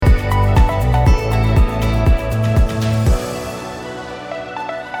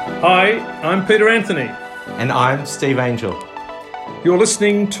Hi, I'm Peter Anthony. And I'm Steve Angel. You're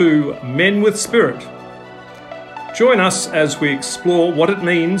listening to Men with Spirit. Join us as we explore what it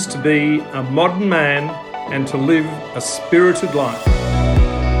means to be a modern man and to live a spirited life.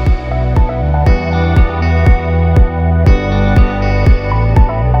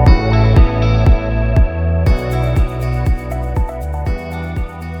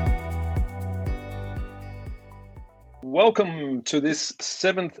 Welcome to this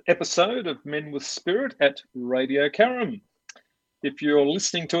 7th episode of Men with Spirit at Radio Karam. If you're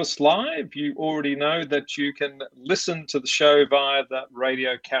listening to us live, you already know that you can listen to the show via the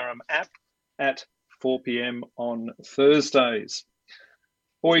Radio Karam app at 4 p.m. on Thursdays.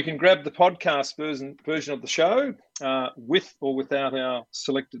 Or you can grab the podcast version of the show with or without our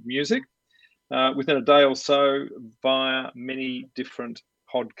selected music within a day or so via many different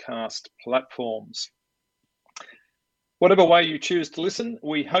podcast platforms. Whatever way you choose to listen,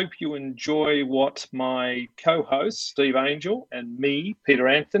 we hope you enjoy what my co-host, Steve Angel, and me, Peter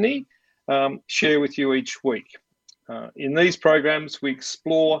Anthony, share with you each week. In these programs, we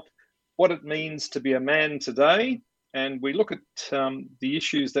explore what it means to be a man today, and we look at the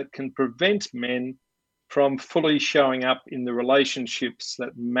issues that can prevent men from fully showing up in the relationships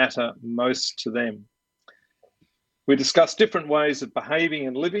that matter most to them. We discuss different ways of behaving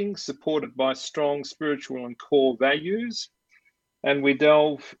and living, supported by strong spiritual and core values. And we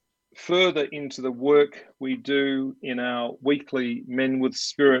delve further into the work we do in our weekly Men with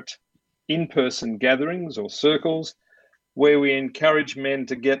Spirit in-person gatherings or circles, where we encourage men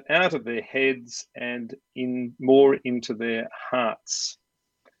to get out of their heads and more into their hearts.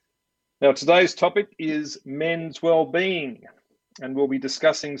 Now, today's topic is men's well-being, and we'll be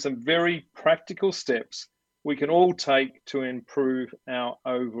discussing some very practical steps we can all take to improve our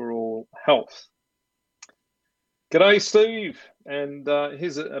overall health. G'day, Steve, and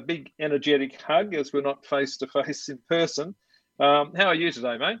here's a big energetic hug as we're not face-to-face in person. How are you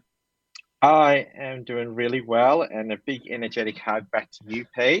today, mate? I am doing really well, and a big energetic hug back to you,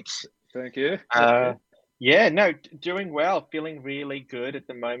 Pete. Thank you. Doing well, feeling really good at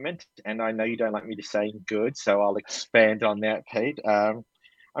the moment, and I know you don't like me to say good, so I'll expand on that, Pete.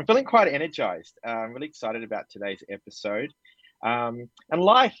 I'm feeling quite energized. I'm really excited about today's episode. And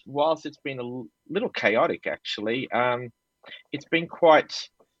life, whilst it's been a little chaotic, actually, it's been quite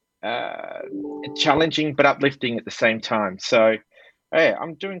challenging but uplifting at the same time. So, yeah,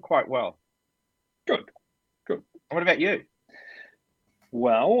 I'm doing quite well. Good. What about you?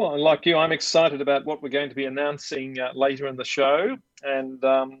 Well, like you, I'm excited about what we're going to be announcing later in the show. And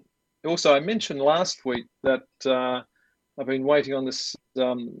also, I mentioned last week that I've been waiting on this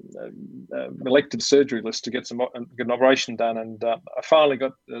elective surgery list to get an operation done, and I finally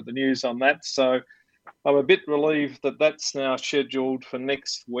got the news on that. So I'm a bit relieved that that's now scheduled for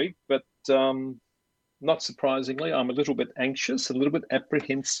next week, but not surprisingly, I'm a little bit anxious, a little bit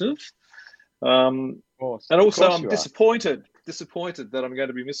apprehensive, and also I'm disappointed that I'm going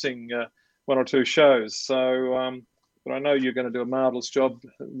to be missing one or two shows. So. But I know you're going to do a marvellous job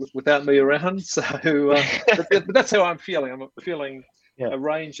without me around. So but that's how I'm feeling. I'm feeling a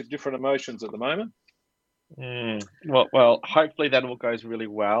range of different emotions at the moment. Well, hopefully that all goes really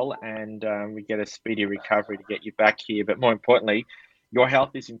well and we get a speedy recovery to get you back here. But more importantly, your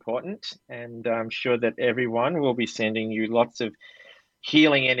health is important. And I'm sure that everyone will be sending you lots of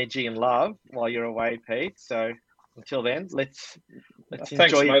healing energy and love while you're away, Pete. So until then, let's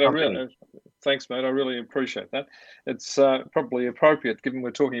enjoy your company. Thanks, mate. I really appreciate that. It's probably appropriate, given we're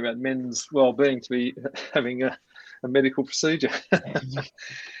talking about men's well-being, to be having a medical procedure.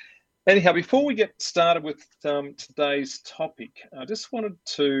 Anyhow, before we get started with today's topic, I just wanted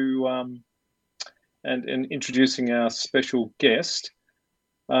to, and introducing our special guest,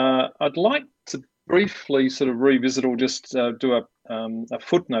 I'd like to briefly sort of revisit or just do a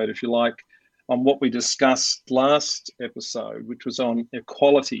footnote, if you like, on what we discussed last episode, which was on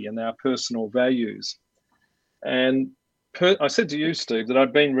equality and our personal values. And I said to you, Steve, that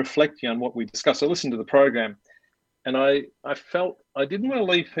I'd been reflecting on what we discussed. I listened to the program, and I felt I didn't want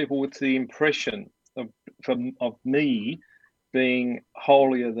to leave people with the impression of me being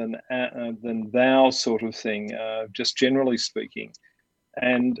holier than thou sort of thing, just generally speaking.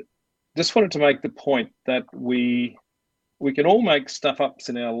 And just wanted to make the point that we can all make stuff-ups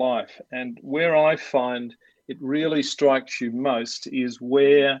in our life. And where I find it really strikes you most is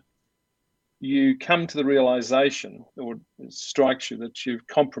where you come to the realization, or it strikes you, that you've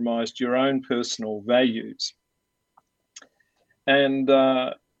compromised your own personal values. And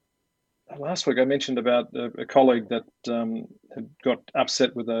last week I mentioned about a colleague that had got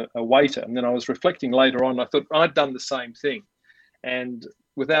upset with a waiter. And then I was reflecting later on, I thought I'd done the same thing. And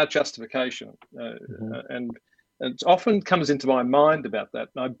without justification. And it often comes into my mind about that,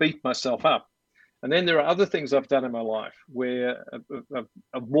 and I beat myself up. And then there are other things I've done in my life where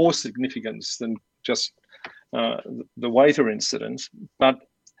of more significance than just the waiter incident. But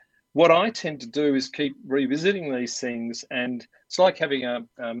what I tend to do is keep revisiting these things, and it's like having a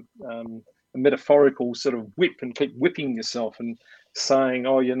metaphorical sort of whip, and keep whipping yourself and saying,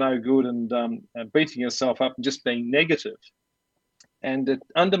 "Oh, you're no good," and beating yourself up and just being negative. And it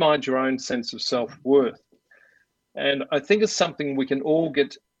undermines your own sense of self-worth. And I think it's something we can all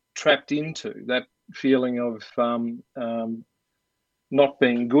get trapped into, that feeling of not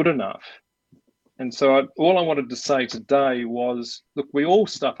being good enough. And so all I wanted to say today was, look, we all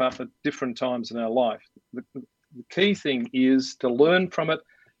stuff up at different times in our life. The key thing is to learn from it,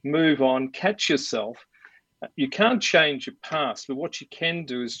 move on, catch yourself. You can't change your past, but what you can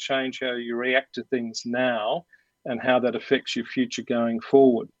do is change how you react to things now and how that affects your future going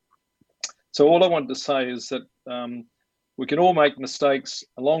forward. So all I wanted to say is that we can all make mistakes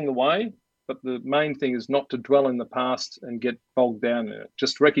along the way, but the main thing is not to dwell in the past and get bogged down in it.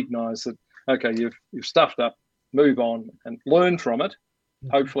 Just recognize that, okay, you've stuffed up, move on and learn from it.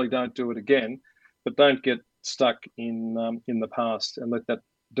 Hopefully don't do it again, but don't get stuck in the past and let that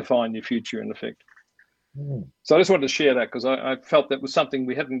define your future, in effect. So I just wanted to share that because I felt that was something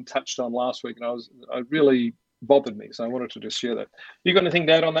we hadn't touched on last week, and it really bothered me. So I wanted to just share that. You got anything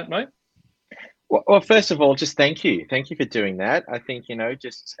to add on that, mate? Well, first of all, just thank you. Thank you for doing that. I think,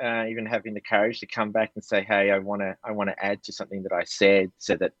 just even having the courage to come back and say, hey, I want to add to something that I said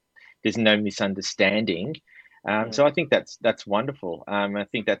so that there's no misunderstanding. So I think that's wonderful. I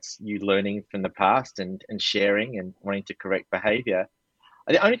think that's you learning from the past and sharing and wanting to correct behavior.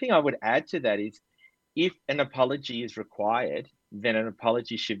 The only thing I would add to that is, if an apology is required, then an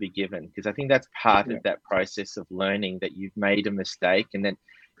apology should be given, because I think that's part of that process of learning that you've made a mistake, and that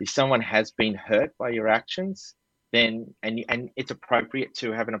if someone has been hurt by your actions, then and it's appropriate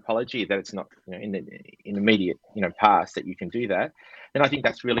to have an apology, that it's not in the immediate past that you can do that. Then I think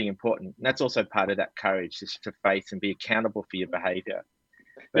that's really important, and that's also part of that courage, just to face and be accountable for your behavior.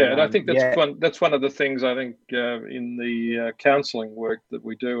 But, and I think that's one of the things I think in the counselling work that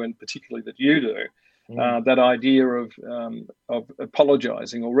we do, and particularly that you do. That idea of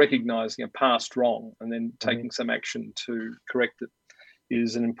apologising or recognising a past wrong and then taking some action to correct it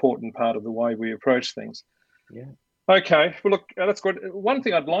is an important part of the way we approach things. Yeah. Okay. Well, look, that's good. One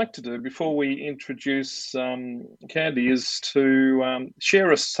thing I'd like to do before we introduce Candy is to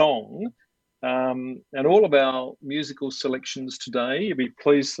share a song. And all of our musical selections today, you'll be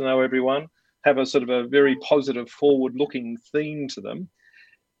pleased to know, everyone, have a sort of a very positive, forward-looking theme to them.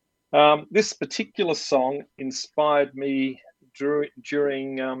 This particular song inspired me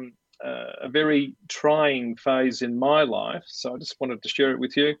during a very trying phase in my life, so I just wanted to share it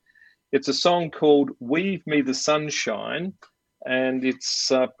with you. It's a song called Weave Me the Sunshine, and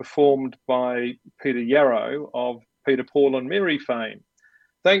it's performed by Peter Yarrow of Peter, Paul and Mary fame.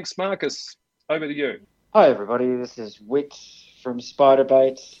 Thanks, Marcus. Over to you. Hi, everybody. This is Wit from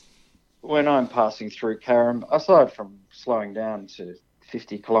Spiderbait. When I'm passing through Carrum, aside from slowing down to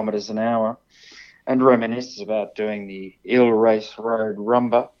 50 kilometres an hour and reminisce about doing the Eel Race Road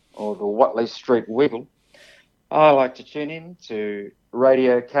Rumba or the Watley Street Wiggle, I like to tune in to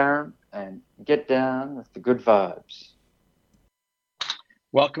Radio Carrum and get down with the good vibes.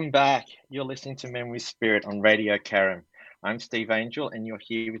 Welcome back. You're listening to Men with Spirit on Radio Carrum. I'm Steve Angel, and you're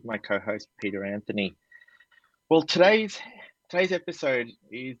here with my co-host Peter Anthony. Well, today's episode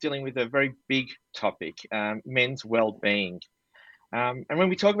is dealing with a very big topic, men's well-being. And when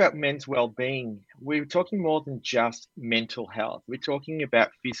we talk about men's well-being, we're talking more than just mental health. We're talking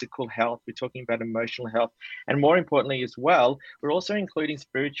about physical health. We're talking about emotional health. And more importantly as well, we're also including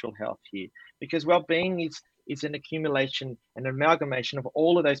spiritual health here, because well-being is an accumulation, an amalgamation of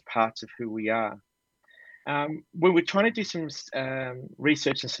all of those parts of who we are. We were trying to do some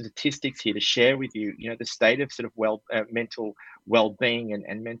research and statistics here to share with you, the state of sort of mental well-being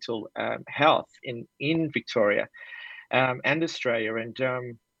and mental health in Victoria and Australia. And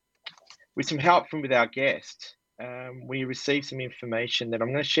with some help with our guest, we received some information that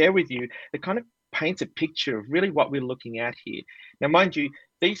I'm going to share with you that kind of paints a picture of really what we're looking at here. Now, mind you,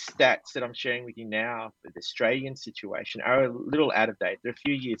 these stats that I'm sharing with you now for the Australian situation are a little out of date. They're a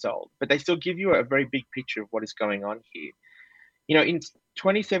few years old, but they still give you a very big picture of what is going on here. In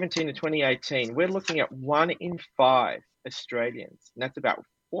 2017 and 2018, we're looking at 1 in 5 Australians, and that's about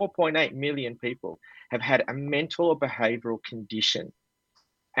 4.8 million people, have had a mental or behavioural condition.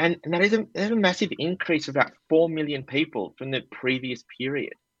 And that is a massive increase of about 4 million people from the previous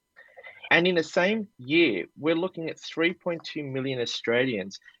period. And in the same year, we're looking at 3.2 million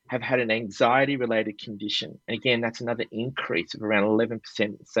Australians have had an anxiety-related condition. And again, that's another increase of around 11%,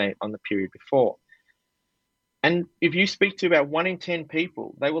 say, on the period before. And if you speak to about 1 in 10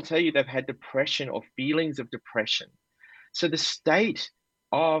 people, they will tell you they've had depression or feelings of depression. So the state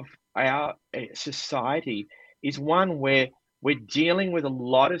of our society is one where we're dealing with a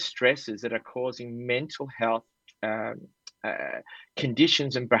lot of stresses that are causing mental health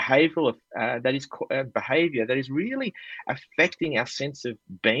conditions and behavior that is really affecting our sense of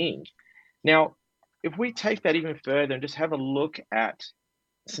being. Now, if we take that even further and just have a look at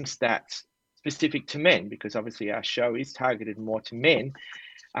some stats specific to men, because obviously our show is targeted more to men.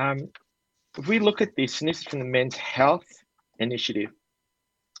 If we look at this, and this is from the Men's Health Initiative,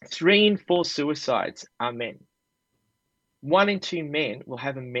 3 in 4 suicides are men. 1 in 2 men will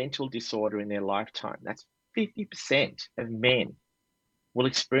have a mental disorder in their lifetime. That's 50% of men will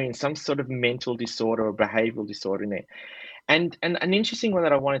experience some sort of mental disorder or behavioral disorder in there. And an interesting one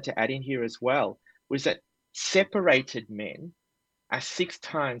that I wanted to add in here as well was that separated men are 6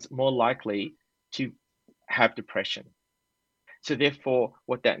 times more likely to have depression. So therefore,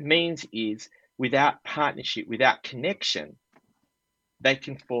 what that means is without partnership, without connection, they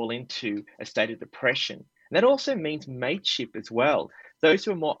can fall into a state of depression. And that also means mateship as well. Those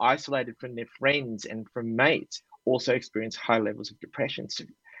who are more isolated from their friends and from mates also experience high levels of depression. So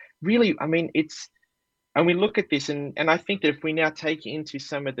really, I mean, and we look at this, and I think that if we now take into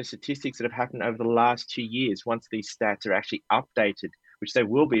some of the statistics that have happened over the last 2 years, once these stats are actually updated, which they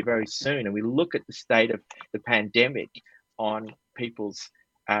will be very soon, and we look at the state of the pandemic on people's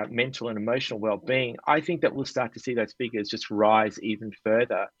mental and emotional well-being, I think that we'll start to see those figures just rise even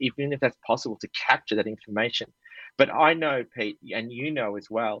further, even if that's possible to capture that information. But I know, Pete, and you know as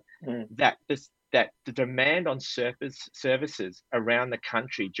well, that the demand on services around the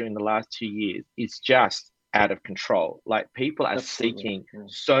country during the last 2 years is just out of control. Like people are seeking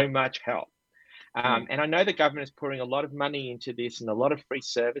so much help. And I know the government is pouring a lot of money into this and a lot of free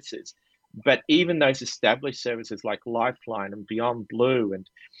services, but even those established services like Lifeline and Beyond Blue,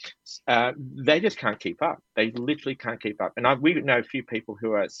 and they just can't keep up. They literally can't keep up. And we know a few people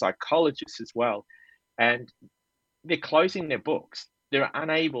who are psychologists as well, and they're closing their books. They're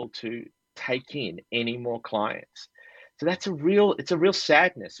unable to take in any more clients. So it's a real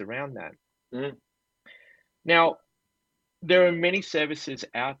sadness around that. Now, there are many services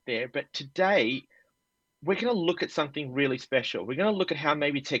out there, but today we're going to look at something really special. We're going to look at how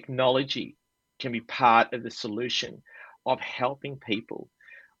maybe technology can be part of the solution of helping people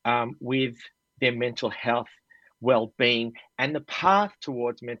with their mental health well-being and the path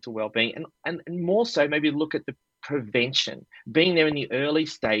towards mental well-being, and more so maybe look at the prevention, being there in the early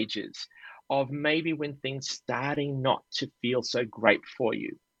stages of maybe when things starting not to feel so great for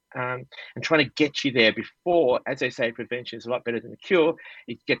you. And trying to get you there before, as they say, prevention is a lot better than the cure,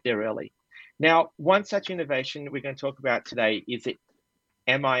 is get there early. Now, one such innovation we're going to talk about today is the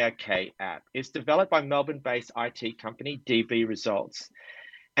MIOK app. It's developed by Melbourne-based IT company DB Results.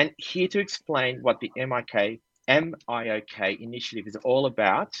 And here to explain what the MIOK initiative is all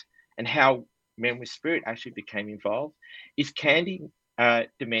about and how Men with Spirit actually became involved is Candy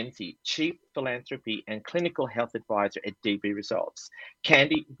Demenzi, Chief Philanthropy and Clinical Health Advisor at DB Results.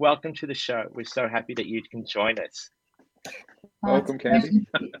 Candy, welcome to the show. We're so happy that you can join us. Welcome, Candy.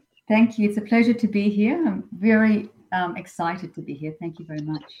 Thank you. It's a pleasure to be here. I'm very excited to be here. Thank you very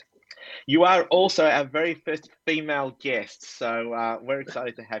much. You are also our very first female guest, so we're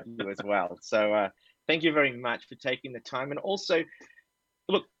excited to have you as well. So thank you very much for taking the time. And also,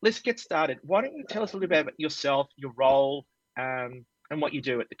 look, let's get started. Why don't you tell us a little bit about yourself, your role, and what you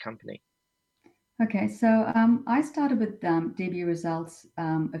do at the company? Okay, so I started with DB Results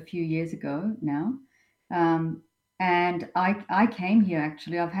a few years ago now. And I came here,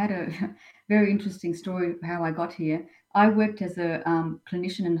 actually. I've had a very interesting story how I got here. I worked as a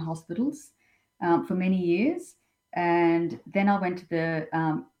clinician in hospitals for many years. And then I went to the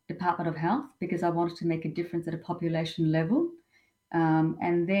Department of Health because I wanted to make a difference at a population level.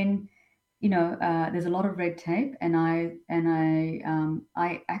 And then, there's a lot of red tape, and I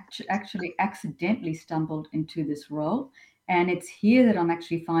actually accidentally stumbled into this role. And it's here that I'm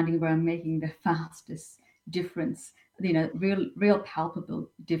actually finding where I'm making the fastest difference, real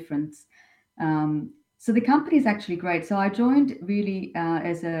palpable difference. So the company is actually great. So I joined really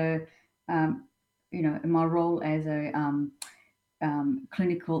as a, in my role as a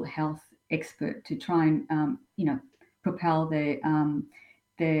clinical health expert to try and, propel the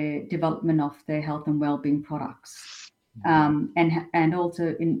development of their health and well-being products, and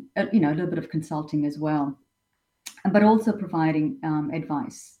also in a little bit of consulting as well, but also providing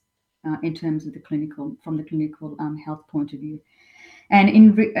advice in terms of from the clinical health point of view. And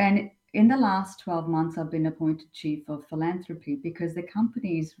in the last 12 months, I've been appointed Chief of Philanthropy because the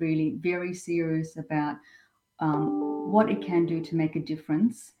company is really very serious about what it can do to make a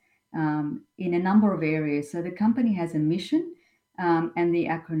difference in a number of areas. So the company has a mission, and the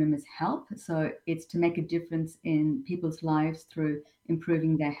acronym is HELP. So it's to make a difference in people's lives through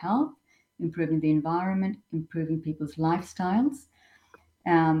improving their health, improving the environment, improving people's lifestyles,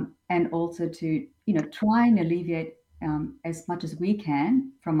 and also to try and alleviate as much as we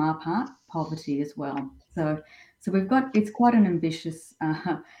can from our part poverty as well. So it's quite an ambitious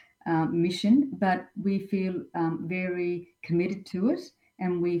mission, but we feel very committed to it,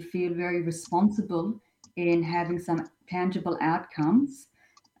 and we feel very responsible in having some tangible outcomes,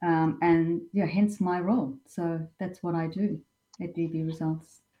 and hence my role. So that's what I do at DB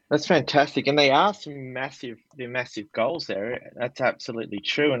Results. That's fantastic, and they are some massive goals there. That's absolutely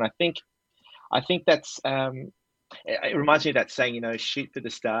true, and I think that's it reminds me of that saying, shoot for the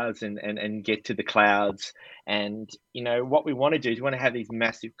stars and get to the clouds. And what we want to do is we want to have these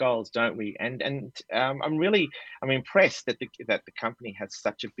massive goals, don't we? And I'm impressed that the company has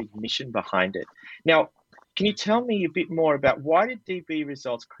such a big mission behind it. Now, can you tell me a bit more about why did DB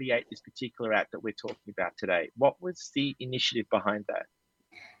Results create this particular app that we're talking about today? What was the initiative behind that?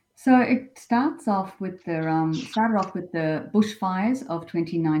 So it started off with the bushfires of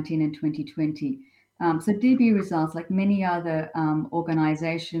 2019 and 2020. So DB Results, like many other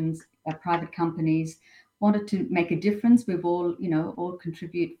organizations, private companies, wanted to make a difference. We've all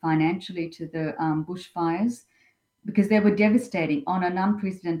contribute financially to the bushfires because they were devastating on an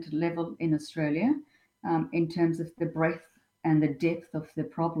unprecedented level in Australia in terms of the breadth and the depth of the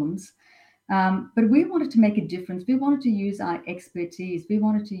problems. But we wanted to make a difference. We wanted to use our expertise. We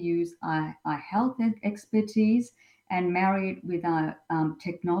wanted to use our health expertise and marry it with our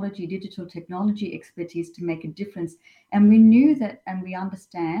digital technology expertise to make a difference. And we knew that, and we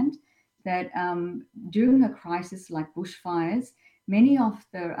understand that during a crisis like bushfires, many of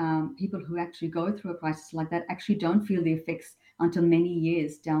the people who actually go through a crisis like that actually don't feel the effects until many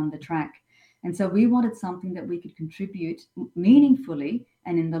years down the track. And so we wanted something that we could contribute meaningfully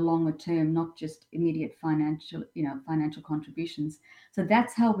and in the longer term, not just immediate financial contributions. So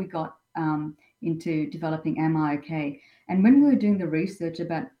that's how we got into developing Am I OK? And when we were doing the research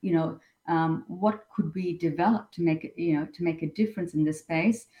about, what could we develop to make a difference in this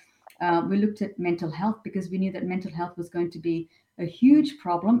space, we looked at mental health because we knew that mental health was going to be a huge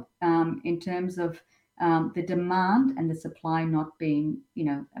problem in terms of the demand and the supply not being,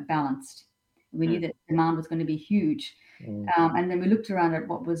 balanced. We knew that demand was going to be huge. And then we looked around at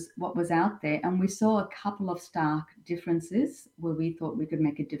what was out there, and we saw a couple of stark differences where we thought we could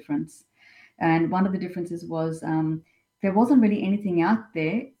make a difference. And one of the differences was there wasn't really anything out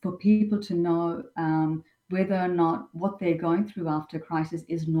there for people to know whether or not what they're going through after a crisis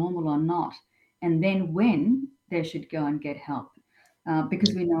is normal or not, and then when they should go and get help.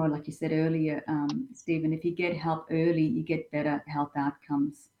 Because we know, like you said earlier, Stephen, if you get help early, you get better health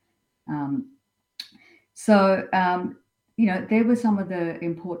outcomes. So there were some of the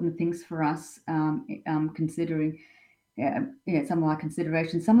important things for us considering some of our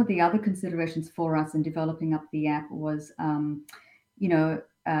considerations. Some of the other considerations for us in developing up the app was,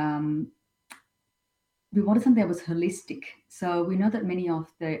 we wanted something that was holistic. So we know that many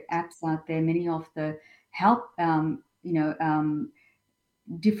of the apps out there, many of the help,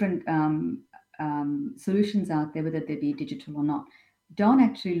 different solutions out there, whether they be digital or not, don't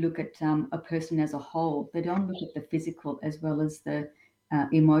actually look at a person as a whole. They don't look at the physical as well as the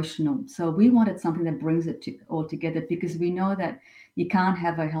emotional. So we wanted something that brings it all together, because we know that you can't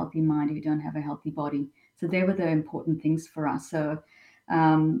have a healthy mind if you don't have a healthy body. So they were the important things for us. So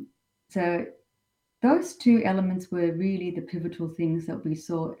those two elements were really the pivotal things that we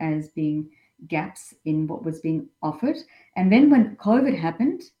saw as being gaps in what was being offered. And then when COVID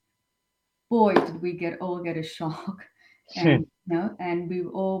happened, boy, did we all get a shock. And, and we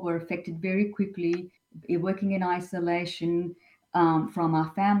all were affected very quickly, working in isolation from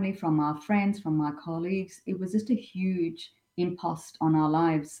our family, from our friends, from our colleagues. It was just a huge impost on our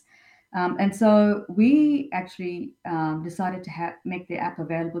lives. And so we actually decided to make the app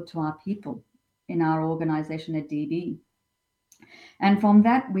available to our people in our organization at DB. And from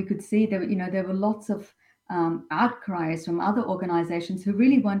that, we could see that, there were lots of outcries from other organizations who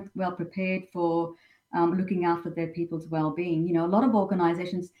really weren't well prepared for looking after their people's well-being. A lot of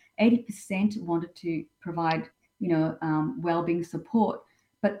organizations, 80% wanted to provide, well-being support,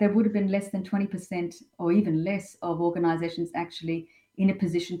 but there would have been less than 20% or even less of organizations actually in a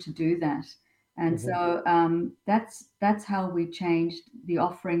position to do that. And so that's how we changed the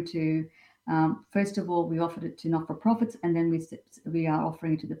offering to. First of all, we offered it to not-for-profits, and then we are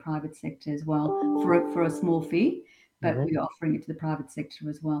offering it to the private sector as well for a small fee, but we are offering it to the private sector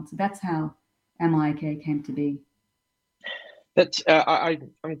as well. So that's how MIK came to be. That's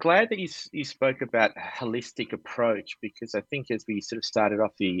I'm glad that you spoke about a holistic approach, because I think as we sort of started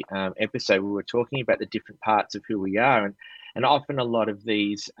off the episode, we were talking about the different parts of who we are, and often a lot of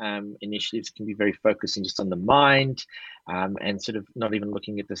these initiatives can be very focusing just on the mind, and sort of not even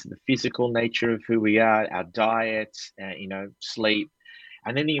looking at the physical nature of who we are, our diet, sleep,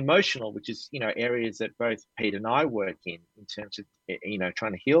 and then the emotional, which is areas that both Pete and I work in terms of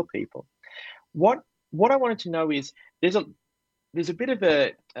trying to heal people. What I wanted to know is there's a bit of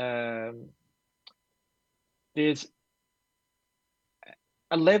there's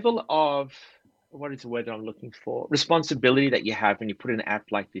a level of, what is the word that I'm looking for? Responsibility that you have when you put an app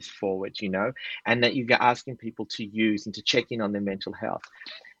like this forward, and that you're asking people to use and to check in on their mental health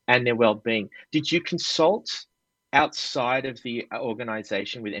and their well-being. Did you consult outside of the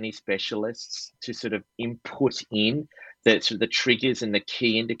organization with any specialists to sort of input in the triggers and the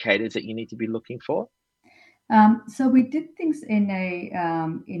key indicators that you need to be looking for? So we did things in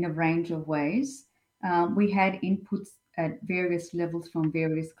a range of ways. We had inputs at various levels from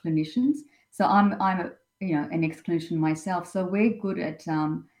various clinicians. So I'm an ex-clinician myself. So we're good at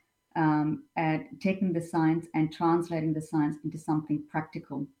taking the science and translating the science into something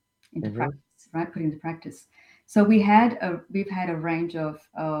practical, into practice, right? Putting into practice. So we've had a range of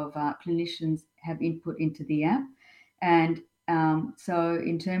clinicians have input into the app, and so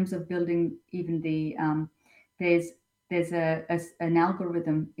in terms of building even the there's an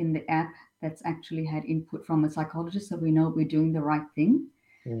algorithm in the app that's actually had input from a psychologist, so we know we're doing the right thing.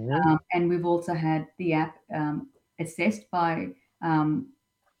 And we've also had the app assessed by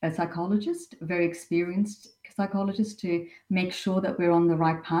a psychologist, a very experienced psychologist, to make sure that we're on the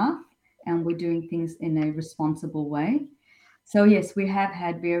right path and we're doing things in a responsible way. So yes, we have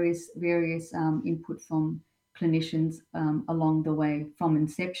had various input from clinicians along the way from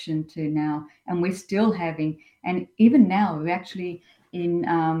inception to now, and we're still having, and even now we're actually in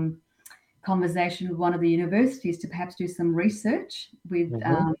conversation with one of the universities to perhaps do some research with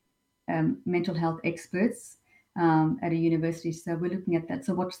mental health experts at a university. So we're looking at that.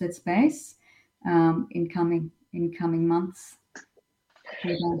 So watch that space in coming months.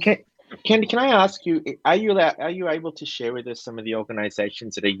 Okay. Can I ask you, are you able to share with us some of the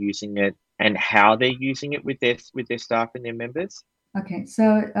organizations that are using it and how they're using it with their staff and their members? Okay,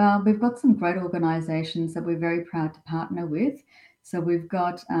 so we've got some great organizations that we're very proud to partner with. So we've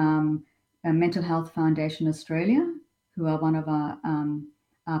got Mental Health Foundation Australia, who are one of our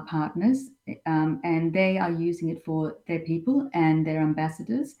partners, and they are using it for their people and their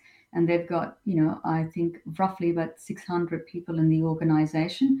ambassadors. And they've got, I think roughly about 600 people in the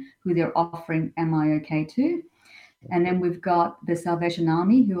organization who they're offering MIOK to. And then we've got the Salvation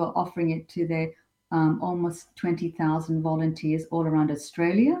Army, who are offering it to their almost 20,000 volunteers all around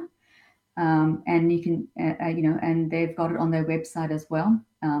Australia. And you can, and they've got it on their website as well,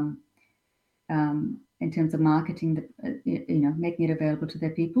 in terms of marketing, making it available to their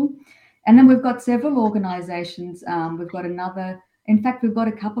people. And then we've got several organizations. We've got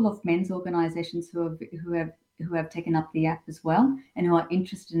a couple of men's organizations who have taken up the app as well and who are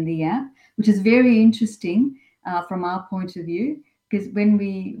interested in the app, which is very interesting from our point of view, because when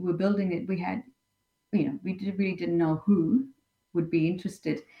we were building it, we had, we really didn't know who would be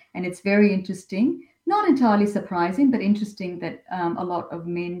interested. And it's very interesting, not entirely surprising, but interesting that a lot of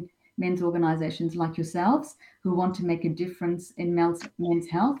men's organizations like yourselves who want to make a difference in men's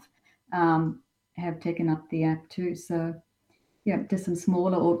health have taken up the app too. So yeah, there's some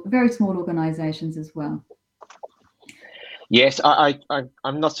smaller or very small organizations as well. Yes,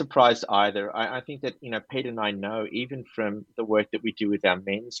 I'm not surprised either. I think that, Pete and I know, even from the work that we do with our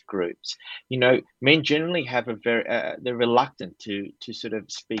men's groups, men generally have they're reluctant to sort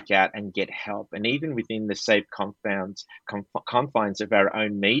of speak out and get help. And even within the safe confines of our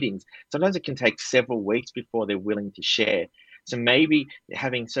own meetings, sometimes it can take several weeks before they're willing to share. So maybe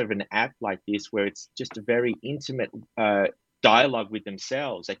having sort of an app like this, where it's just a very intimate dialogue with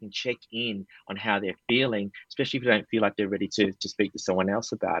themselves, they can check in on how they're feeling, especially if they don't feel like they're ready to speak to someone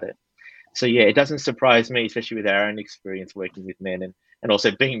else about it. So yeah, it doesn't surprise me, especially with our own experience working with men and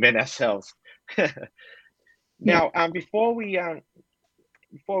also being men ourselves. Now, before we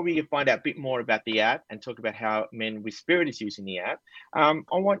find out a bit more about the app and talk about how Men with Spirit is using the app,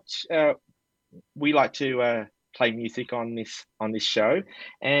 we like to play music on this show,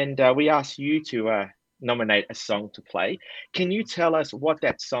 and we ask you to nominate a song to play. Can you tell us what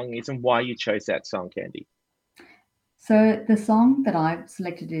that song is and why you chose that song, Candy? So the song that I've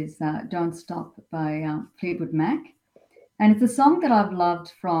selected is Don't Stop by Fleetwood Mac. And it's a song that I've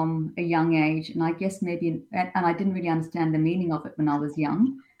loved from a young age. And I guess maybe, and I didn't really understand the meaning of it when I was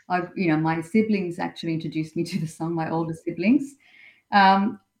young. My siblings actually introduced me to the song, my older siblings.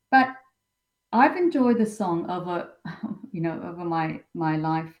 But I've enjoyed the song over my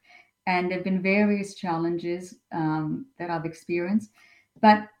life. And there have been various challenges that I've experienced,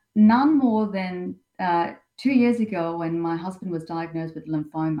 but none more than 2 years ago when my husband was diagnosed with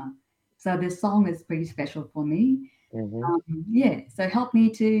lymphoma. So this song is pretty special for me. Mm-hmm. So it helped me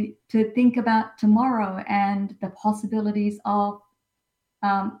to think about tomorrow and the possibilities of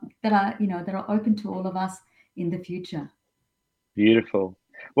that are open to all of us in the future. Beautiful.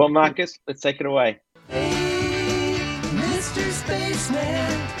 Well, Marcus, let's take it away. Hey, Mr.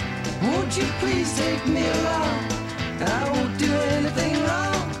 Spaceman, won't you please take me along? I won't do anything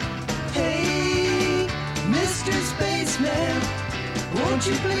wrong. Hey, Mr. Spaceman, won't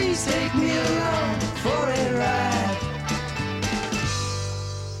you please take me along for a ride?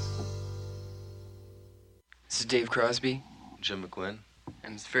 This is Dave Crosby, Jim McGuinn,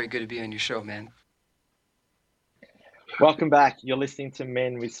 and it's very good to be on your show, man. Welcome back. You're listening to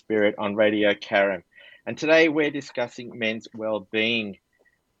Men with Spirit on Radio Karam. And today we're discussing men's well-being.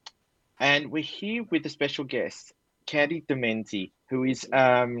 And we're here with a special guest, Candy Demenzi, who is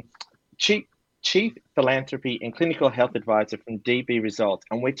Chief Philanthropy and Clinical Health Advisor from DB Results.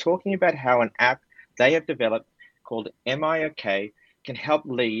 And we're talking about how an app they have developed called Am I OK can help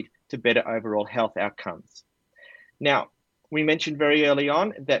lead to better overall health outcomes. Now, we mentioned very early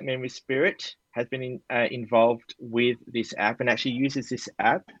on that Men with Spirit has been involved with this app and actually uses this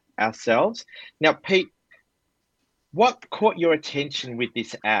app ourselves. Now, Pete, what caught your attention with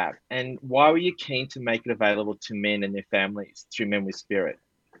this app and why were you keen to make it available to men and their families through Men with Spirit?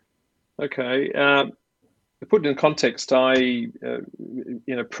 Okay. To put it in context, in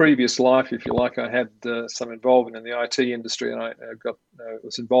a previous life, if you like, I had some involvement in the IT industry, and I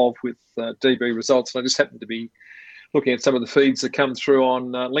was involved with DB Results, and I just happened to be looking at some of the feeds that come through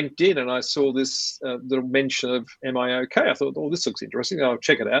on LinkedIn, and I saw this little mention of Am I OK? I thought, oh, this looks interesting. I'll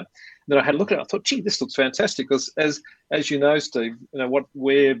check it out. And then I had a look at it. I thought, gee, this looks fantastic. Because as you know, Steve, what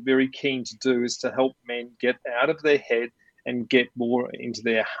we're very keen to do is to help men get out of their head and get more into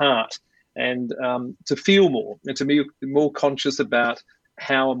their heart, and to feel more, and to be more conscious about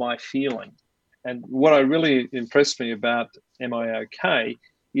how am I feeling. And what I really impressed me about Am I OK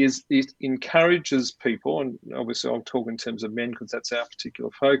is it encourages people, and obviously I'll talk in terms of men because that's our particular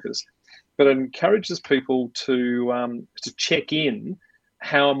focus, but it encourages people to check in,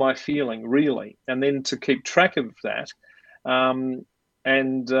 how am I feeling really, and then to keep track of that, to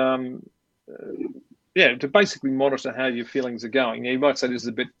basically monitor how your feelings are going. You might say this is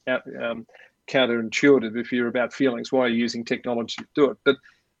a bit counterintuitive. If you're about feelings, why are you using technology to do it? But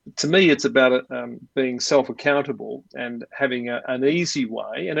to me, it's about being self-accountable and having an easy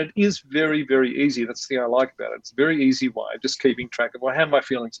way. And it is very, very easy. That's the thing I like about it. It's a very easy way of just keeping track of, well, how am I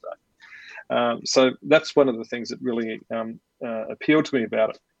feeling today? So that's one of the things that really appealed to me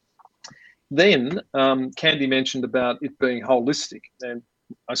about it. Then Candy mentioned about it being holistic. And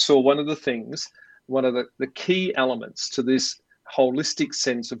I saw one of the key elements to this holistic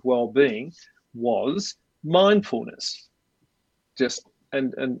sense of well-being was mindfulness.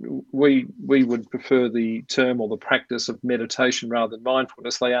 And we would prefer the term or the practice of meditation rather than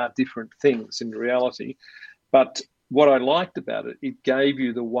mindfulness. They are different things in reality. But what I liked about it, it gave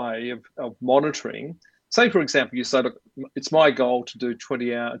you the way of monitoring. Say, for example, you say, look, it's my goal to do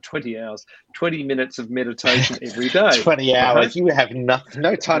 20 minutes of meditation every day. 20 hours. Right? You have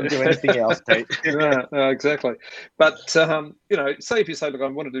no time to do anything else, Pete. No, exactly. But, say if you say, look, I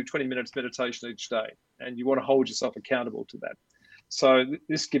want to do 20 minutes meditation each day, and you want to hold yourself accountable to that. So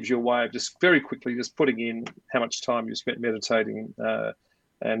this gives you a way of just very quickly just putting in how much time you spent meditating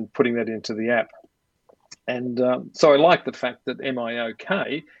and putting that into the app. And so I like the fact that Am I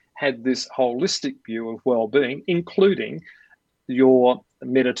OK had this holistic view of well-being, including your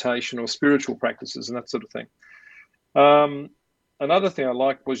meditation or spiritual practices and that sort of thing. Another thing I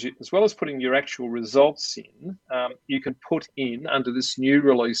liked was, as well as putting your actual results in, you can put in, under this new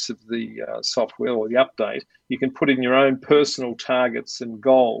release of the software or the update, you can put in your own personal targets and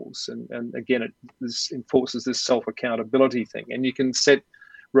goals. And again, this enforces this self-accountability thing. And you can set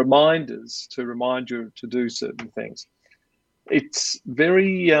reminders to remind you to do certain things. It's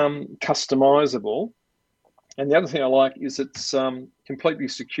very customizable. And the other thing I like is it's completely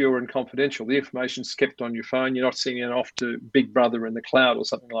secure and confidential. The information's kept on your phone. You're not sending it off to Big Brother in the cloud or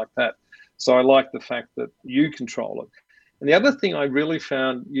something like that. So I like the fact that you control it. And the other thing I really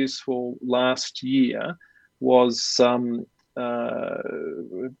found useful last year was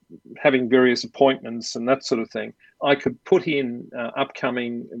having various appointments and that sort of thing. I could put in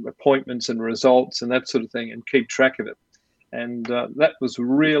upcoming appointments and results and that sort of thing and keep track of it. And that was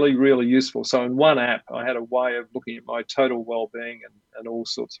really, really useful. So in one app, I had a way of looking at my total well-being and all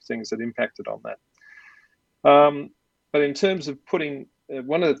sorts of things that impacted on that. But in terms of putting,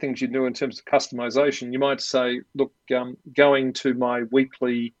 one of the things you do in terms of customization, you might say, look, going to my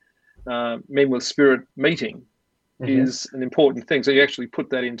weekly Men with Spirit meeting is an important thing. So you actually put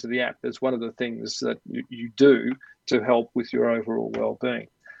that into the app as one of the things that you do to help with your overall well-being.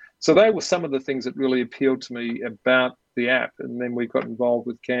 So they were some of the things that really appealed to me about the app. And then we got involved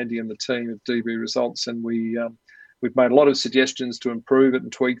with Candy and the team at DB Results, and we've made a lot of suggestions to improve it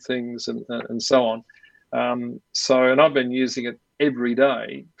and tweak things and so on. And I've been using it every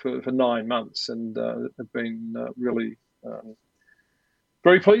day for 9 months, and have been really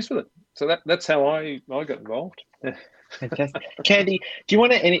very pleased with it. So that's how I got involved. Fantastic. Candy, do you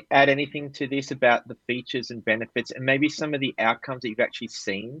want to add anything to this about the features and benefits and maybe some of the outcomes that you've actually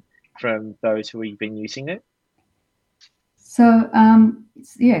seen from those who have been using it? So,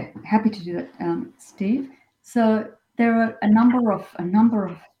 yeah, happy to do that, Steve. So there are a number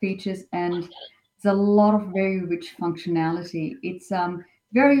of features, and there's a lot of very rich functionality. It's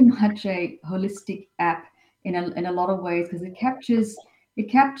very much a holistic app in a lot of ways, because it captures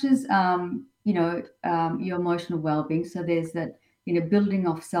your emotional well-being. So there's that building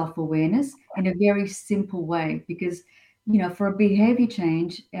of self-awareness in a very simple way, because for a behavior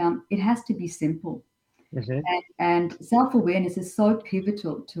change, it has to be simple. And self-awareness is so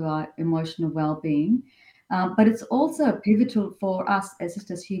pivotal to our emotional well-being, but it's also pivotal for us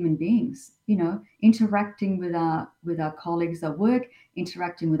as human beings. Interacting with our colleagues at work,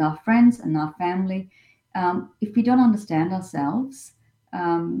 interacting with our friends and our family. If we don't understand ourselves,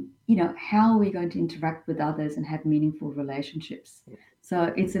 how are we going to interact with others and have meaningful relationships?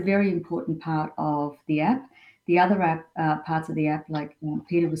 So it's a very important part of the app. The other parts of the app, like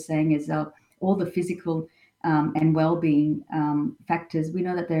Peter was saying, is all the physical and well-being factors. We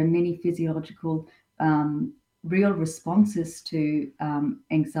know that there are many physiological real responses to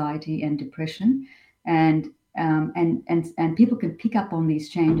anxiety and depression, and people can pick up on these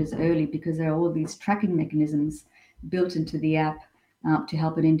changes early, because there are all these tracking mechanisms built into the app to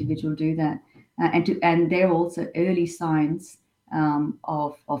help an individual do that, and there are also early signs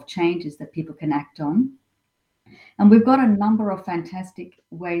of changes that people can act on. And we've got a number of fantastic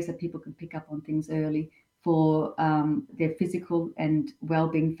ways that people can pick up on things early for their physical and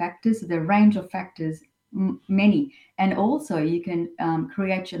well-being factors. So there are a range of factors, many, and also you can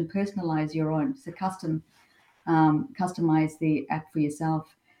create and personalize your own. So customize the app for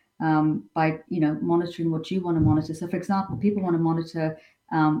yourself by monitoring what you want to monitor. So, for example, people want to monitor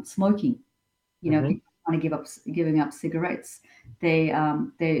smoking. People want to giving up cigarettes. They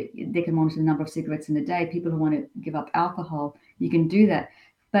can monitor the number of cigarettes in a day. People who want to give up alcohol, you can do that.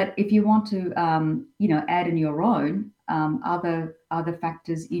 But if you want to, add in your own other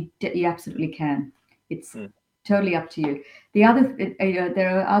factors, you absolutely can. It's totally up to you. There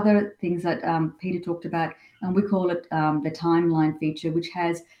are other things that Peter talked about, and we call it the timeline feature, which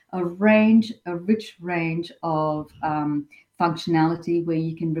has a rich range of functionality where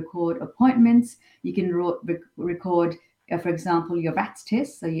you can record appointments. You can record, for example, your VATS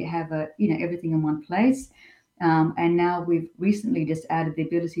test, so you have everything in one place. And now we've recently just added the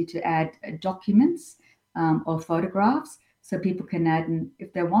ability to add documents or photographs, so people can add,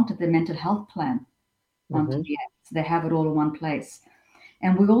 if they wanted, their mental health plan onto the app, so they have it all in one place.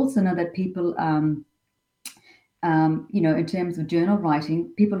 And we also know that people, in terms of journal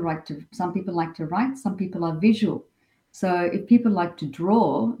writing, some people like to write, some people are visual. So if people like to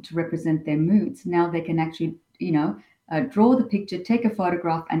draw to represent their moods, now they can actually, draw the picture, take a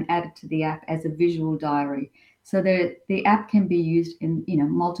photograph, and add it to the app as a visual diary. So the app can be used in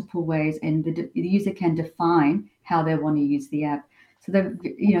multiple ways, and the user can define how they want to use the app. So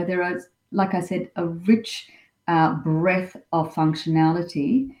there are, like I said, a rich breadth of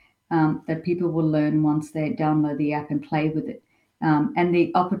functionality that people will learn once they download the app and play with it. And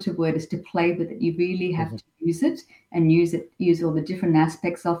the operative word is to play with it. You really have to use it and use all the different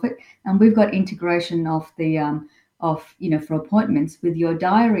aspects of it. And we've got integration of the for appointments with your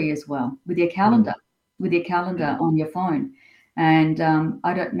diary as well, with your calendar, on your phone. And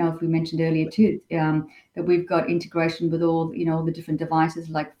I don't know if we mentioned earlier too that we've got integration with all the different devices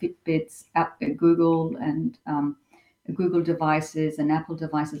like Fitbits, Google, and Google devices and Apple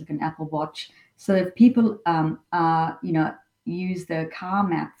devices like an Apple Watch. So if people are use the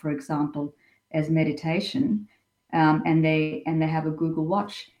Calm app, for example, as meditation, and they have a Google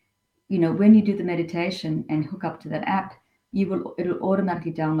Watch, when you do the meditation and hook up to that app, it'll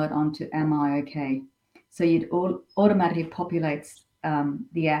automatically download onto Am I OK? So it automatically populates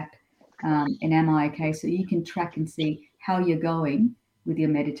the app in Am I OK? So you can track and see how you're going with your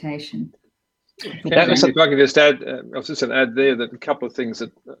meditation. If I can just add, I was just going to add there that a couple of things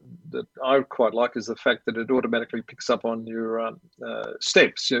that I quite like is the fact that it automatically picks up on your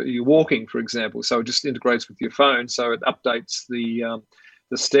steps. You're walking, for example, so it just integrates with your phone, so it updates the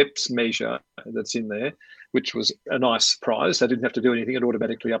steps measure that's in there, which was a nice surprise. I didn't have to do anything; it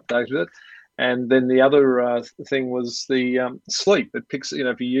automatically updated it. And then the other thing was the sleep. It picks,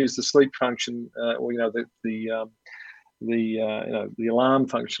 if you use the sleep function, or the alarm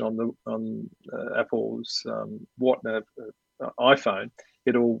function on Apple's iPhone,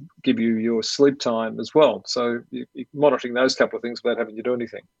 it'll give you your sleep time as well. So you're monitoring those couple of things without having to do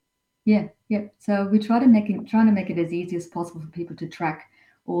anything. Yeah. So we trying to make it as easy as possible for people to track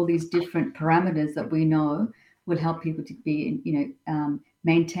all these different parameters that we know will help people to be,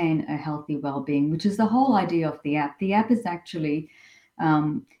 maintain a healthy well-being, which is the whole idea of the app. The app is actually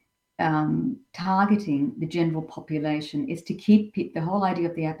targeting the general population. Is to keep the whole idea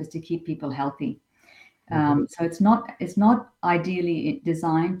of the app is to keep people healthy. So it's not ideally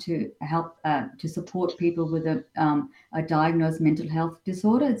designed to help to support people with a diagnosed mental health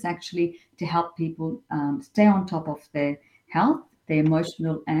disorder. It's actually to help people stay on top of their health, their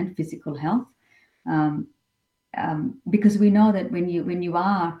emotional and physical health, because we know that when you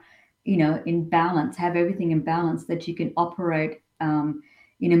are in balance, have everything in balance, that you can operate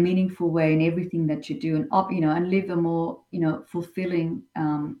in a meaningful way in everything that you do, and live a more fulfilling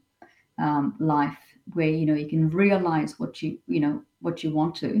life, where you can realize what you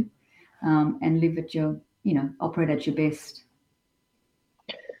want to, and live at your operate at your best.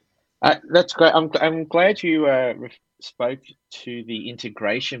 That's great. I'm glad you spoke to the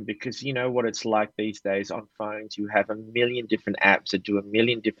integration, because you know what it's like these days on phones. You have a million different apps that do a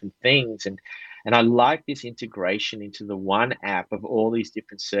million different things, and I like this integration into the one app of all these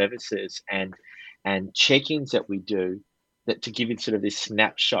different services and check-ins that we do, that to give it sort of this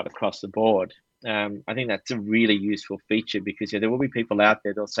snapshot across the board. I think that's a really useful feature, because there will be people out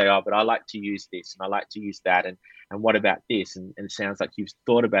there, they'll say, oh, but I like to use this and I like to use that, and what about this? And it sounds like you've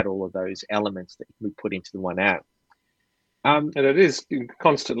thought about all of those elements that we put into the one app. And it is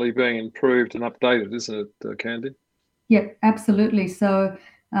constantly being improved and updated, isn't it, Candy? Yeah, absolutely. So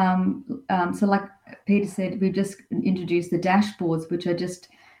like Peter said, we just introduced the dashboards, which are just,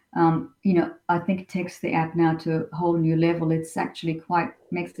 I think it takes the app now to a whole new level. It's actually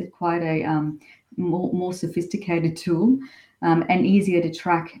makes it quite a more sophisticated tool, and easier to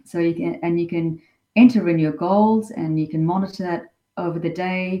track. So you can enter in your goals, and you can monitor that over the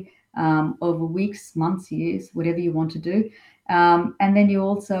day, over weeks, months, years, whatever you want to do. And then we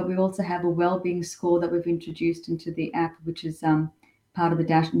also have a well-being score that we've introduced into the app, which is part of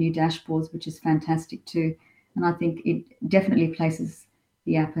the new dashboards, which is fantastic too. And I think it definitely places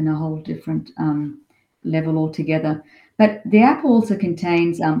the app in a whole different level altogether. But the app also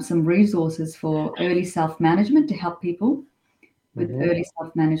contains some resources for early self-management to help people with early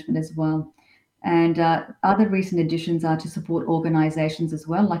self-management as well. And other recent additions are to support organizations as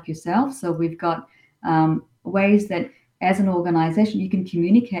well, like yourself. So we've got ways that as an organization you can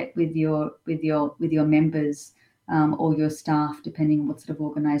communicate with your members or your staff, depending on what sort of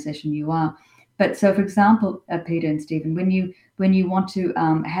organization you are. But so, for example, Peter and Stephen, when you want to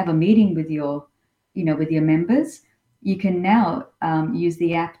have a meeting with your members, you can now use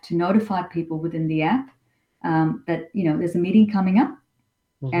the app to notify people within the app that there's a meeting coming up,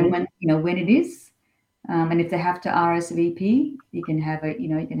 and when it is, and if they have to RSVP, you can have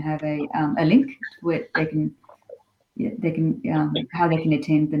a link where they can how they can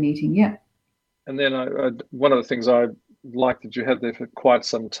attend the meeting. Yeah. And then one of the things I like that you had there for quite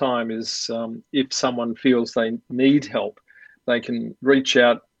some time is if someone feels they need help, they can reach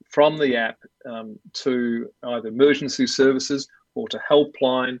out from the app to either emergency services or to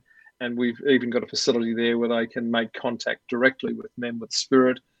helpline. And we've even got a facility there where they can make contact directly with Men with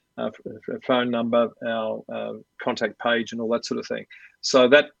Spirit, a phone number, our contact page, and all that sort of thing. So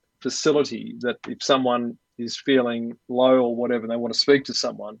that facility, that if someone is feeling low or whatever, and they want to speak to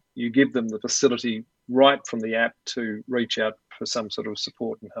someone, you give them the facility right from the app to reach out for some sort of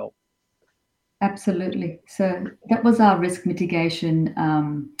support and help. Absolutely. So that was our risk mitigation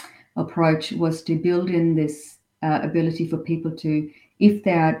approach, was to build in this ability for people to, if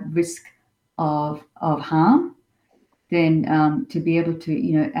they're at risk of harm, then to be able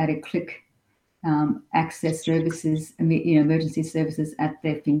to, at a click, access services, emergency services at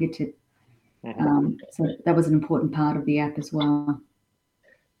their fingertip. So that was an important part of the app as well.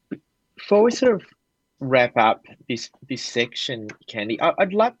 Before we sort of wrap up this section, Candy,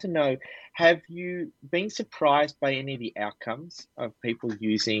 I'd love to know, have you been surprised by any of the outcomes of people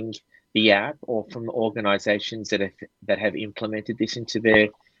using the app, or from the organizations that have implemented this into their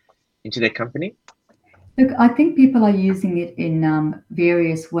company? Look, I think people are using it in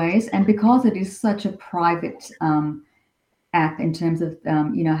various ways, and because it is such a private app in terms of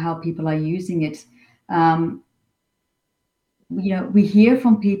how people are using it, we hear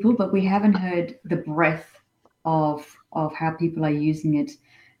from people, but we haven't heard the breadth of how people are using it.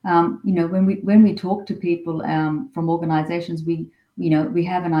 When we talk to people from organizations, we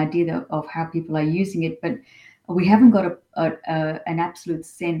have an idea of how people are using it, but we haven't got an absolute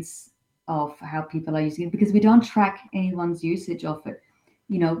sense of how people are using it, because we don't track anyone's usage of it.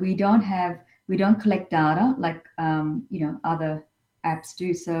 We don't collect data like other apps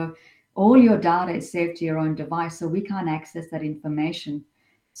do. So all your data is saved to your own device, so we can't access that information.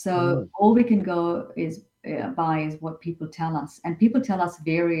 So all we can go is by is what people tell us, and people tell us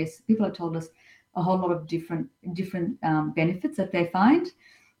people have told us a whole lot of different benefits that they find.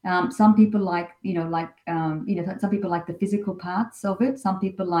 Some people like some people like the physical parts of it. Some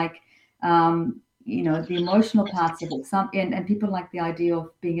people like the emotional parts of it. And people like the idea of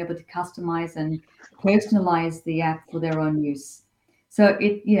being able to customize and personalize the app for their own use. So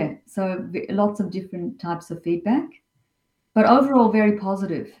so lots of different types of feedback, but overall very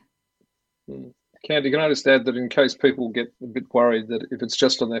positive. Candy, can I just add that in case people get a bit worried that if it's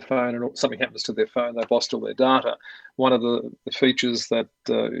just on their phone and something happens to their phone, they've lost all their data, one of the features that,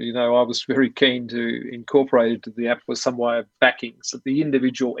 I was very keen to incorporate into the app was some way of backing, so the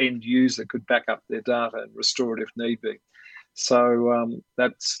individual end user could back up their data and restore it if need be. So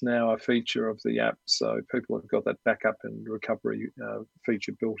that's now a feature of the app. So people have got that backup and recovery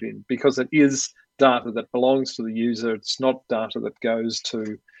feature built in, because it is data that belongs to the user. It's not data that goes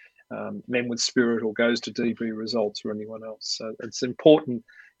to Men with Spirit or goes to DB Results or anyone else. So it's important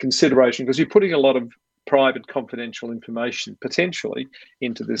consideration, because you're putting a lot of private confidential information potentially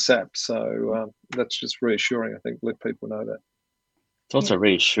into this app. So that's just reassuring, I think, let people know that. It's also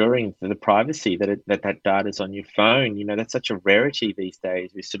reassuring for the privacy that that data is on your phone. That's such a rarity these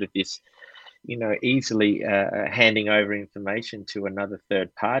days, with sort of this, easily handing over information to another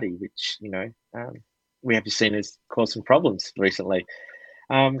third party, which, we have seen has caused some problems recently.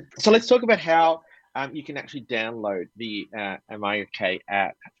 So let's talk about how you can actually download the Am I OK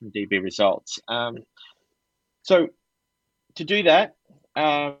app from DB Results. So to do that,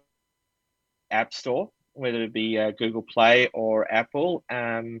 App Store, whether it be Google Play or Apple,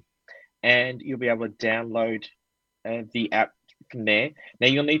 and you'll be able to download the app from there. Now,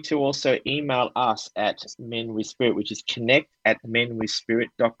 you'll need to also email us at Men with Spirit, which is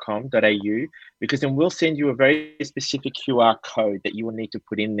connect@menwithspirit.com.au, because then we'll send you a very specific QR code that you will need to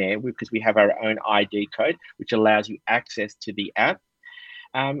put in there, because we have our own ID code, which allows you access to the app.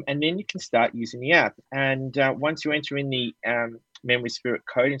 And then you can start using the app. And once you enter in the Men with Spirit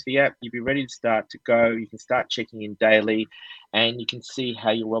code into the app, you'll be ready to start to go. You can start checking in daily, and you can see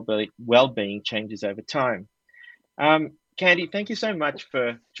how your well-being changes over time. Candy, thank you so much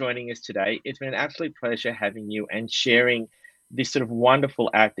for joining us today. It's been an absolute pleasure having you and sharing this sort of wonderful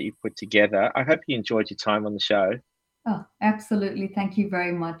app that you've put together. I hope you enjoyed your time on the show. Oh, absolutely. Thank you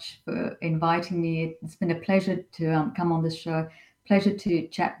very much for inviting me. It's been a pleasure to come on this show, pleasure to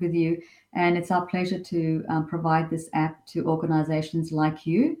chat with you. And it's our pleasure to provide this app to organizations like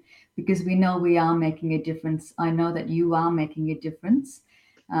you, because we know we are making a difference. I know that you are making a difference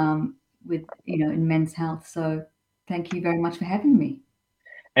with, in men's health. So thank you very much for having me.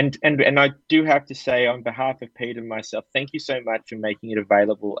 And I do have to say, on behalf of Pete and myself, thank you so much for making it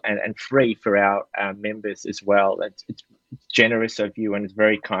available and free for our members as well. It's generous of you, and it's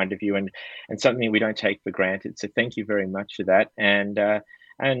very kind of you, and something we don't take for granted. So thank you very much for that. And I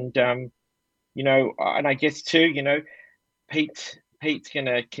guess too, Pete's going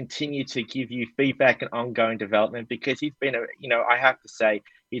to continue to give you feedback and ongoing development, because he's been I have to say,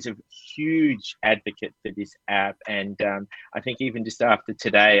 he's a huge advocate for this app. And I think even just after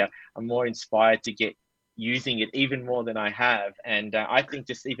today, I'm more inspired to get using it even more than I have. And I think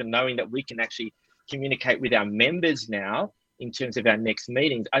just even knowing that we can actually communicate with our members now in terms of our next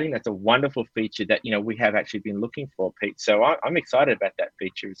meetings, I think that's a wonderful feature that, we have actually been looking for, Pete. So I'm excited about that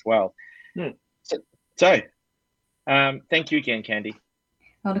feature as well. So thank you again, Candy.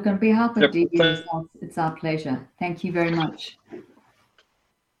 Well, look, on behalf of DB Results, it's our pleasure. Thank you very much.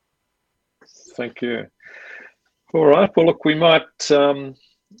 Thank you. All right. Well, look, we might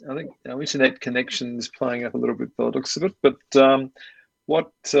I think our internet connection is playing up a little bit by the looks of it. But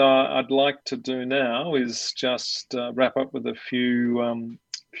what I'd like to do now is just wrap up with a few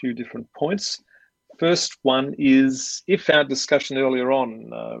different points. First one is, if our discussion earlier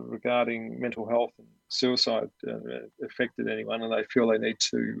on regarding mental health and suicide affected anyone and they feel they need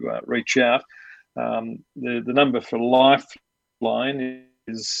to reach out, the number for Lifeline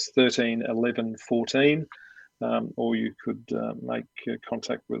is 13 11 14, or you could make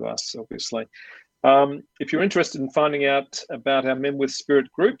contact with us, obviously. If you're interested in finding out about our Men with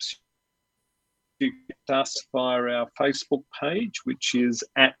Spirit groups, you can get us via our Facebook page, which is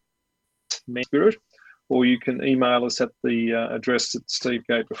at Men Spirit, or you can email us at the address that Steve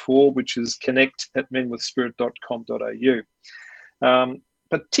gave before, which is connect@menwithspirit.com.au.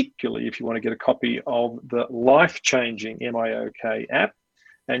 Particularly if you want to get a copy of the life-changing MIOK app,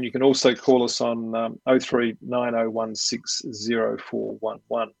 and you can also call us on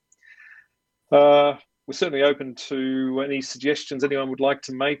 0390160411. We're certainly open to any suggestions anyone would like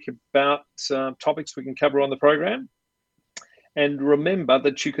to make about topics we can cover on the program. And remember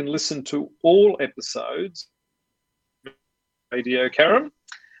that you can listen to all episodes of Radio Karam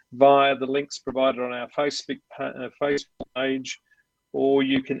via the links provided on our Facebook page, or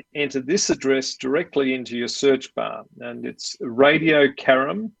you can enter this address directly into your search bar, and it's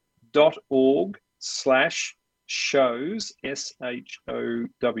radiokaram.org/shows,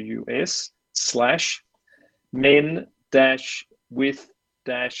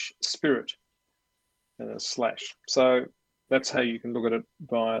 SHOWS/men-with-spirit, slash. So that's how you can look at it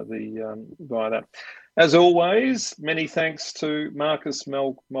via that. As always, many thanks to Marcus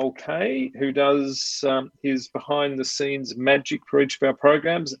Mulcahy, who does his behind-the-scenes magic for each of our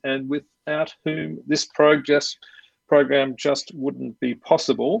programs, and without whom this program just wouldn't be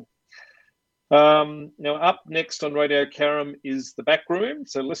possible. Now, up next on Radio Karam is The Back Room,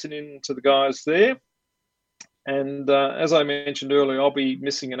 so listen in to the guys there. And as I mentioned earlier, I'll be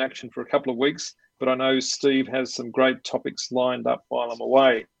missing in action for a couple of weeks, but I know Steve has some great topics lined up while I'm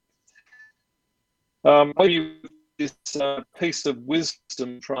away. I'll leave you with this piece of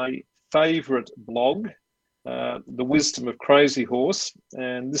wisdom from a favourite blog, The Wisdom of Crazy Horse,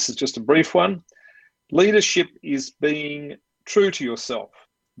 and this is just a brief one. Leadership is being true to yourself,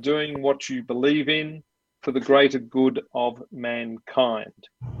 doing what you believe in for the greater good of mankind.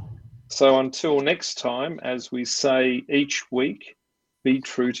 So until next time, as we say each week, be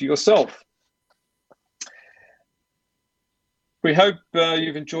true to yourself. We hope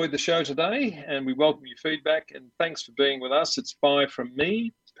you've enjoyed the show today, and we welcome your feedback, and thanks for being with us. It's bye from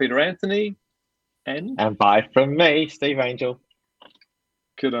me, Peter Anthony, and bye from me, Steve Angel.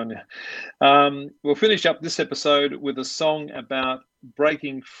 Good on you. We'll finish up this episode with a song about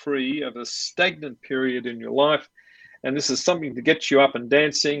breaking free of a stagnant period in your life, and this is something to get you up and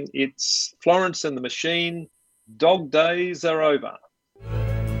dancing. It's Florence and the Machine, Dog Days Are Over.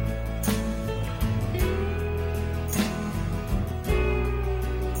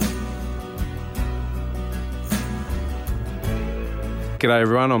 G'day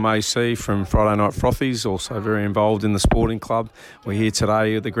everyone, I'm AC from Friday Night Frothies, also very involved in the sporting club. We're here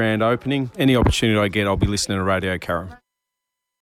today at the grand opening. Any opportunity I get, I'll be listening to Radio Karam.